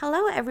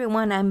Hello,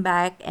 everyone. I'm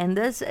back, and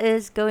this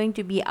is going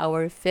to be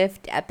our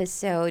fifth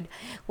episode.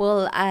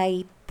 Well,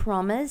 I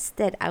promise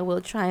that I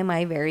will try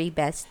my very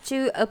best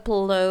to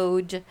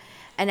upload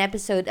an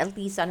episode at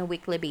least on a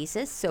weekly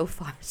basis. So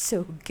far,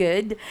 so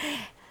good.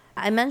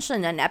 I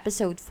mentioned on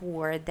episode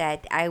 4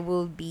 that I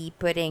will be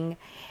putting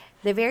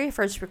the very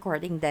first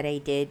recording that I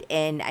did,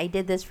 and I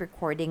did this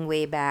recording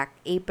way back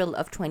April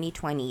of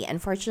 2020.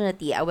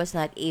 Unfortunately, I was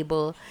not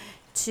able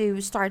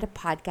to start a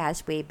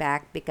podcast way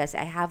back because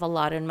I have a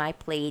lot on my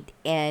plate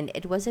and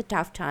it was a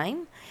tough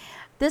time.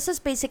 This is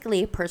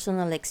basically a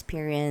personal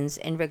experience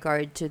in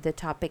regard to the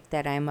topic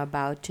that I'm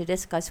about to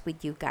discuss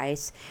with you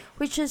guys,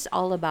 which is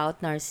all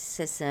about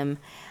narcissism.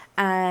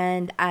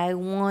 And I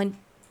want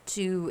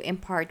to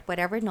impart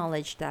whatever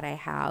knowledge that I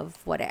have,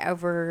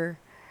 whatever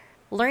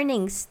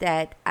learnings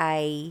that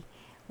I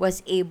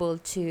was able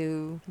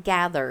to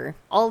gather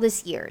all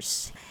these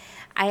years.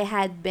 I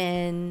had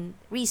been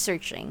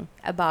researching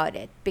about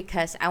it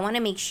because I want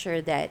to make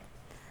sure that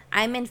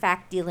I'm in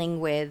fact dealing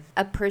with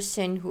a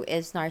person who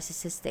is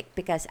narcissistic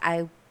because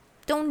I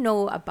don't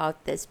know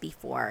about this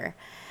before.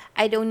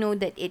 I don't know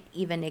that it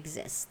even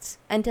exists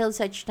until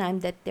such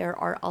time that there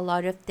are a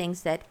lot of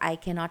things that I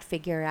cannot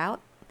figure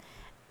out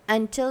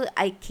until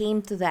I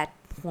came to that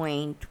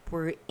point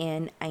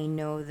wherein I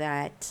know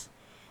that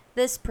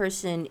this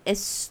person is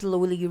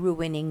slowly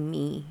ruining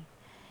me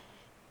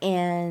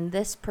and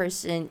this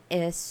person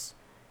is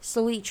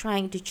slowly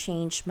trying to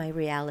change my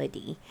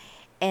reality.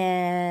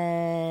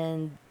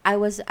 And I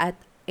was at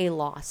a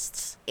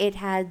loss. It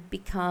had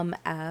become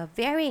a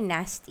very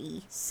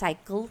nasty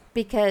cycle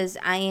because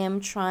I am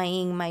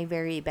trying my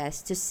very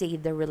best to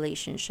save the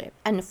relationship.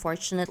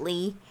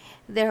 Unfortunately,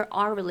 there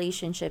are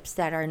relationships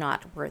that are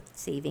not worth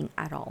saving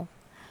at all.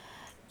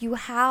 You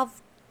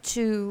have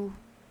to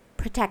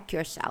protect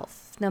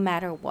yourself no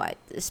matter what,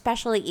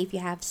 especially if you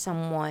have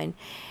someone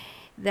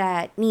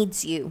that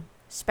needs you,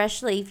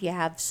 especially if you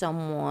have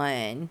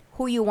someone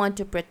who you want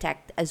to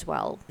protect as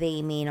well.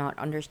 They may not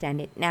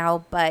understand it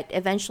now, but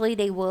eventually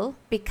they will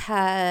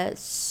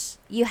because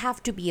you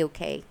have to be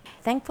okay.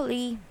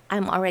 Thankfully,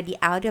 I'm already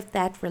out of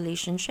that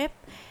relationship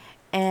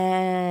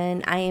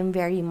and I am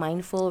very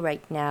mindful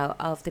right now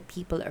of the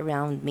people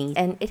around me,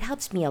 and it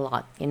helps me a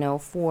lot,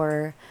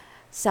 for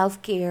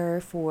self care,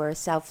 for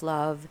self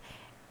love,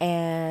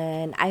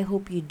 and I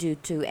hope you do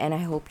too, and I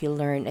hope you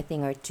learn a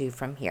thing or two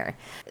from here.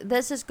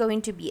 This is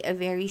going to be a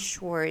very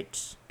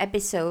short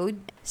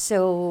episode,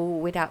 so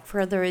without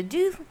further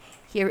ado,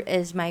 here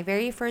is my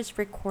very first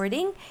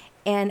recording,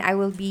 and I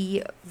will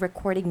be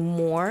recording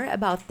more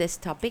about this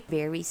topic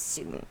very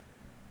soon.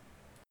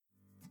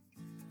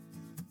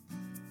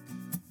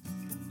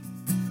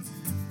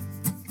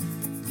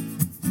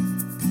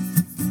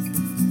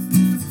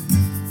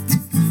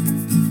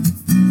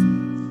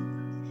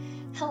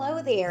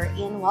 Hello there,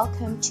 and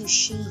welcome to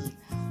She.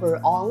 We're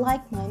all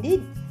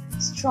like-minded,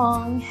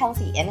 strong,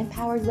 healthy, and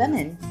empowered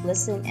women.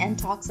 Listen and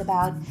talks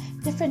about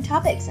different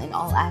topics in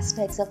all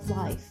aspects of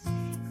life.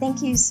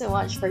 Thank you so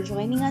much for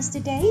joining us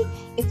today.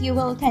 If you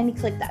will kindly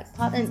click that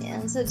button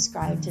and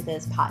subscribe to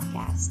this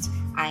podcast.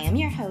 I am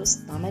your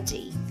host, Mama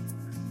G.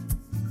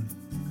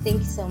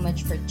 Thanks so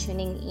much for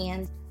tuning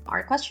in.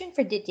 Our question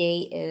for today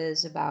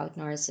is about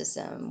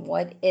narcissism.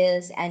 What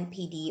is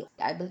NPD?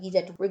 I believe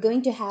that we're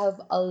going to have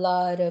a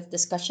lot of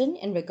discussion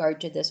in regard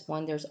to this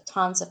one. There's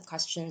tons of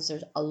questions.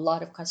 There's a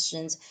lot of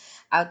questions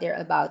out there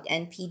about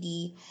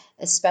NPD,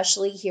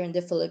 especially here in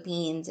the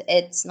Philippines.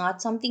 It's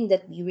not something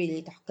that we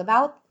really talk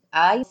about.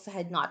 I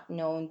had not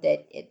known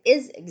that it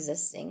is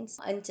existing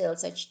until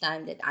such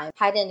time that I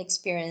had an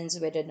experience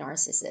with a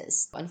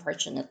narcissist,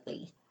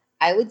 unfortunately.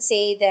 I would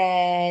say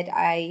that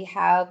I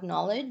have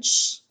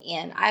knowledge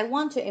and I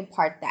want to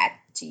impart that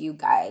to you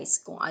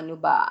guys kung ano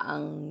ba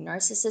ang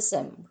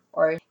narcissism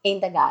or in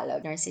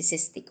Tagalog,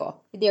 narcissistiko.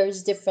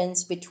 There's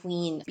difference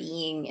between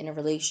being in a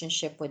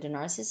relationship with a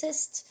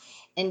narcissist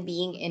and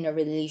being in a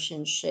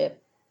relationship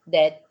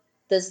that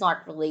does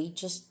not really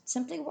just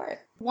simply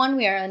work. One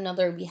way or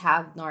another, we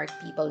have narc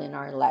people in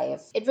our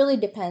life. It really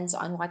depends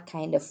on what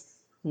kind of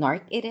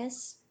narc it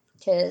is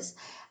because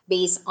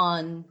based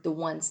on the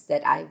ones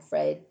that I've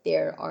read,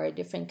 there are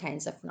different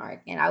kinds of narc.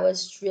 And I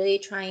was really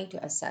trying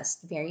to assess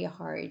very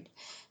hard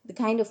the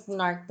kind of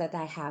narc that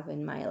I have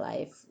in my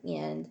life.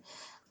 And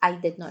I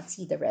did not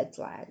see the red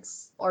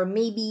flags. Or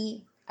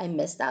maybe I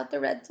missed out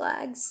the red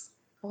flags.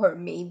 Or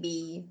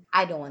maybe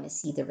I don't want to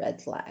see the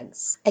red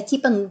flags. I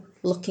keep on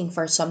looking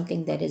for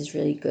something that is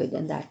really good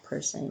in that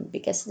person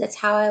because that's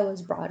how I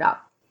was brought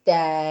up,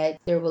 that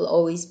there will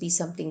always be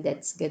something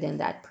that's good in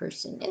that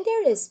person. And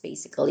there is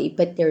basically,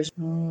 but there's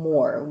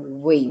more,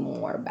 way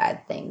more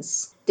bad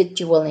things that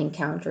you will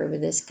encounter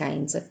with this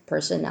kinds of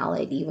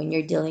personality when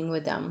you're dealing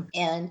with them.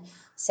 And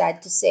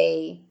sad to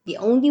say, the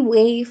only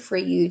way for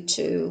you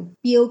to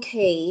be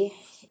okay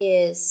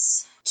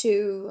is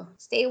to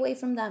stay away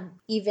from them,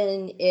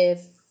 even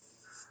if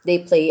they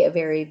play a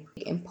very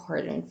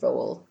important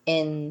role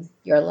in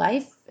your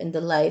life, in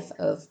the life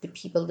of the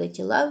people that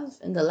you love,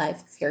 in the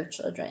life of your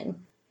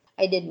children.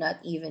 I did not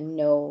even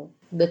know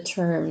the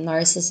term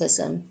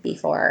narcissism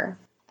before.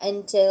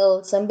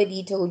 until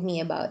somebody told me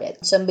about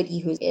it. Somebody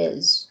who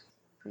is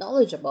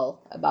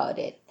knowledgeable about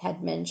it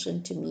had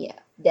mentioned to me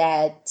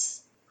that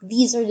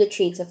these are the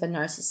traits of a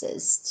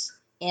narcissist.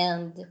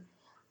 And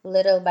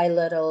little by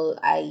little,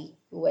 I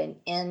went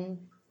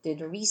in, did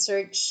the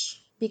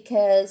research,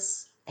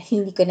 because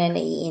hindi ko na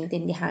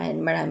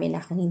naiintindihan. Marami na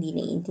akong hindi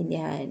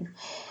naiintindihan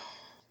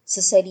sa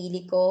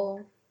sarili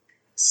ko,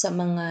 sa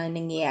mga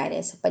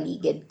nangyayari sa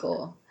paligid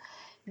ko.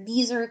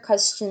 These are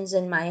questions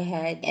in my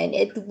head, and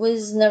it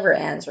was never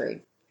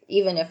answered.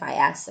 Even if I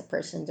asked the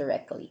person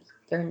directly,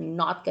 they're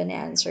not gonna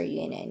answer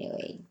you in any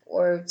way.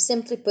 Or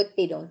simply put,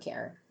 they don't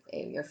care.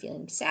 If you're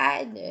feeling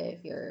sad,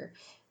 if you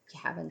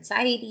have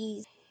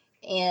anxiety,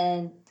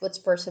 and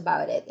what's worse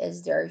about it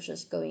is they're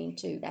just going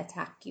to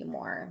attack you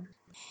more.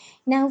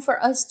 Now,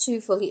 for us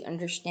to fully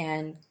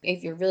understand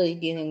if you're really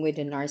dealing with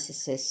a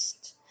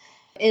narcissist,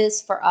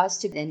 is for us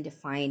to then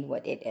define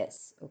what it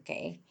is,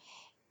 okay?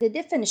 The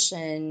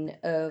definition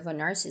of a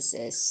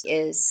narcissist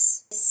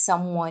is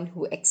someone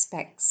who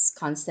expects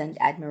constant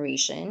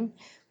admiration,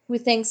 who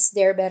thinks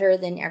they're better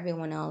than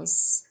everyone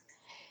else.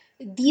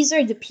 These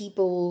are the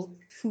people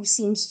who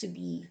seems to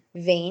be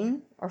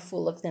vain or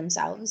full of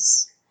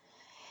themselves.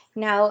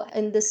 Now,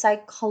 in the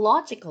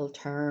psychological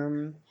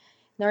term,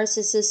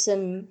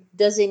 narcissism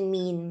doesn't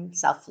mean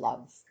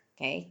self-love,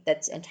 okay?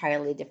 That's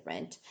entirely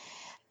different.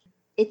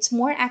 It's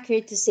more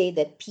accurate to say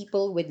that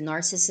people with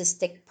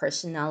narcissistic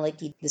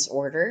personality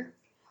disorder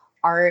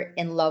are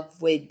in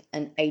love with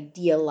an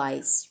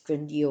idealized,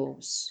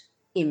 grandiose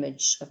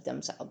image of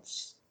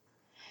themselves.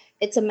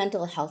 It's a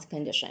mental health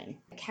condition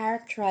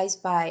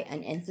characterized by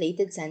an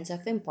inflated sense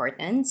of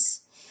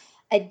importance,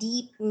 a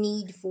deep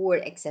need for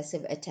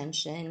excessive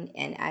attention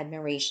and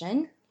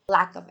admiration,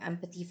 lack of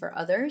empathy for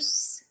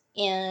others,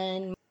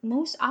 and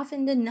most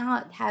often than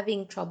not,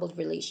 having troubled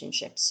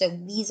relationships. So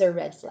these are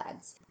red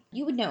flags.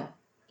 You would know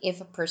if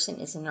a person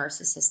is a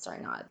narcissist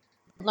or not.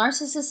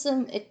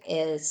 Narcissism, it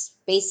is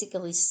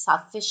basically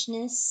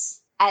selfishness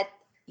at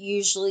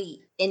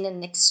usually in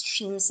an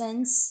extreme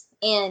sense,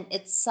 and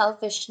it's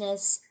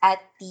selfishness at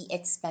the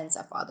expense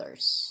of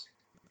others.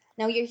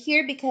 Now you're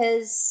here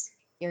because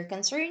you're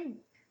concerned,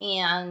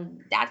 and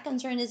that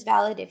concern is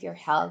valid if your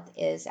health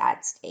is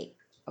at stake.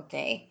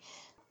 Okay,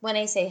 when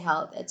I say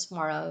health, it's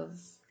more of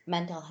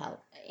mental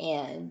health,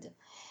 and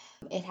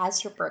it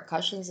has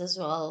repercussions as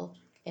well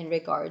in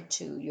regard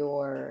to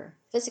your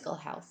physical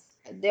health.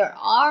 There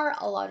are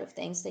a lot of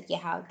things that you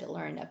have to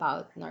learn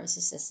about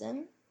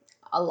narcissism.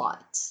 A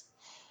lot.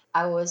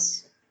 I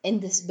was in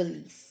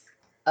disbelief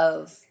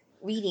of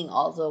reading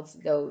all of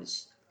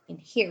those and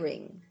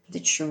hearing the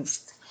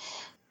truth.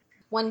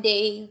 One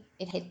day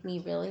it hit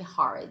me really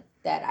hard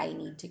that I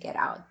need to get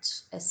out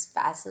as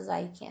fast as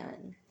I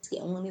can. It's the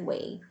only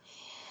way,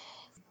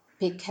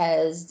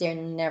 because they're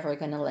never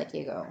going to let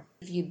you go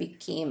if you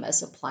became a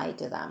supply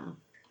to them,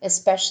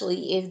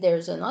 especially if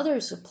there's another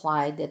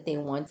supply that they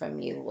want from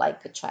you,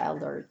 like a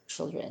child or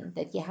children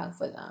that you have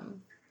with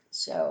them.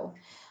 So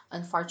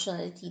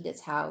unfortunately,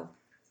 that's how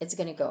it's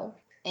going to go.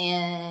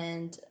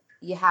 And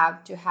you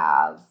have to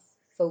have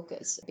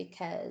focus,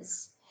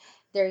 because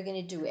they're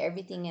going to do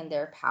everything in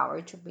their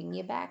power to bring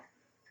you back,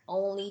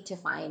 only to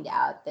find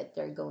out that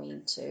they're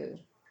going to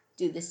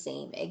do the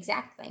same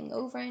exact thing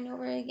over and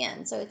over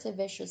again. So it's a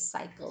vicious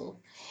cycle.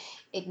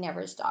 It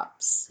never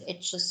stops.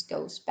 It just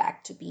goes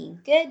back to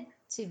being good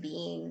to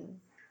being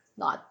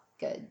not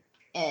good.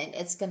 And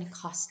it's going to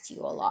cost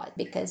you a lot,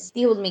 because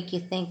they would make you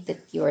think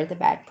that you're the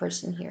bad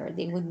person here.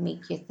 They would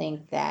make you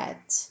think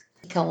that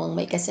ikaw ang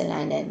may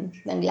kasalanan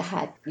ng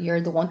lahat.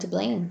 You're the one to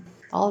blame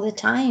all the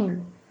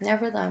time,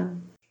 never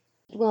them.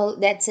 Well,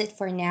 that's it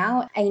for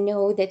now. I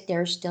know that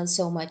there's still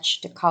so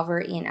much to cover,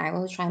 and I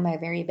will try my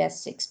very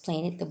best to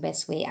explain it the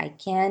best way I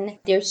can.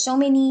 There's so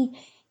many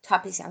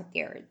topics out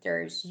there.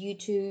 There's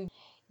YouTube,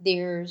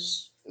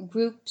 there's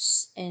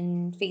groups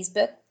in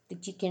Facebook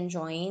that you can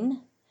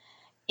join,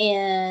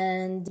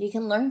 and you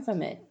can learn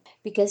from it,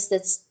 because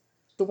that's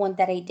the one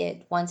that I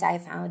did once I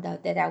found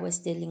out that I was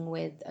dealing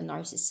with a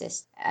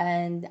narcissist.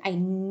 And I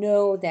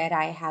know that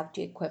I have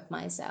to equip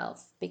myself,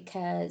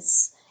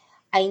 because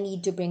I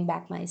need to bring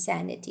back my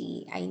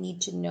sanity. I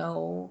need to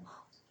know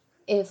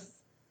if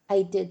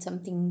I did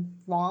something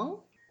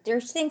wrong.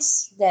 There's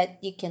things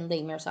that you can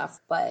blame yourself,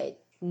 but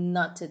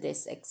not to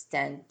this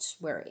extent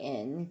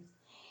wherein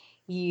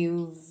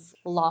you've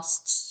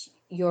lost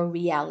your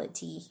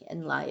reality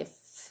in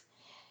life.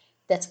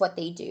 That's what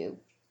they do.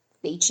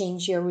 They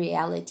change your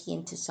reality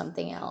into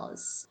something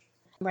else.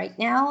 Right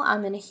now,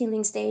 I'm in a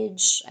healing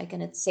stage. I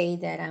cannot say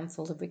that I'm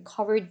fully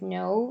recovered.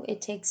 No,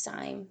 it takes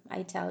time.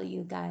 I tell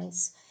you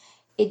guys,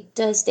 it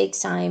does take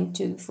time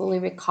to fully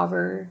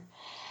recover.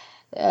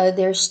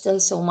 There's still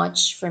so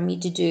much for me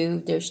to do.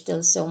 There's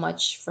still so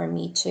much for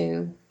me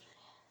to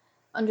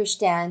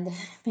understand,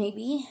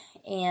 maybe,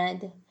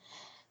 and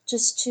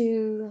just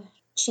to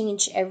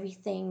change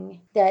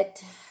everything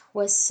that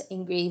was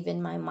engraved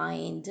in my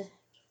mind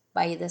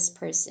by this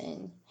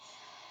person.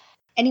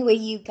 Anyway,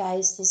 you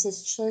guys, this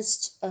is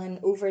just an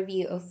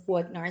overview of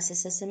what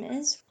narcissism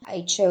is.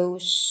 I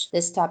chose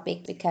this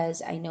topic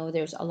because I know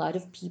there's a lot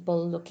of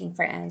people looking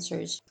for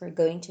answers. We're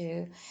going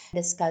to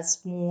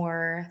discuss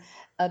more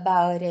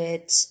about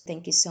it.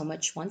 Thank you so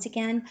much once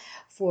again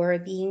for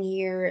being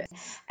here.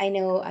 I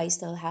know I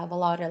still have a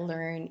lot to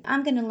learn.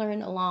 I'm going to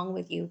learn along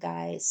with you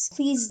guys.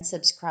 Please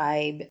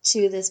subscribe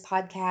to this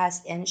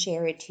podcast and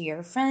share it to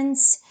your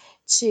friends.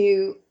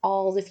 To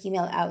all the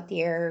female out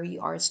there,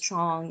 you are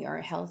strong, you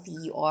are healthy,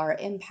 you are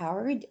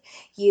empowered.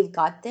 You've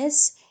got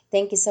this.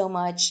 Thank you so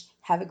much.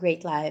 Have a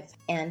great life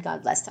and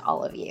God bless to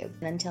all of you.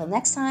 And until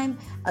next time,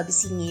 I'll be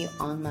seeing you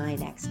on my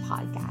next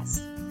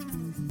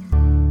podcast.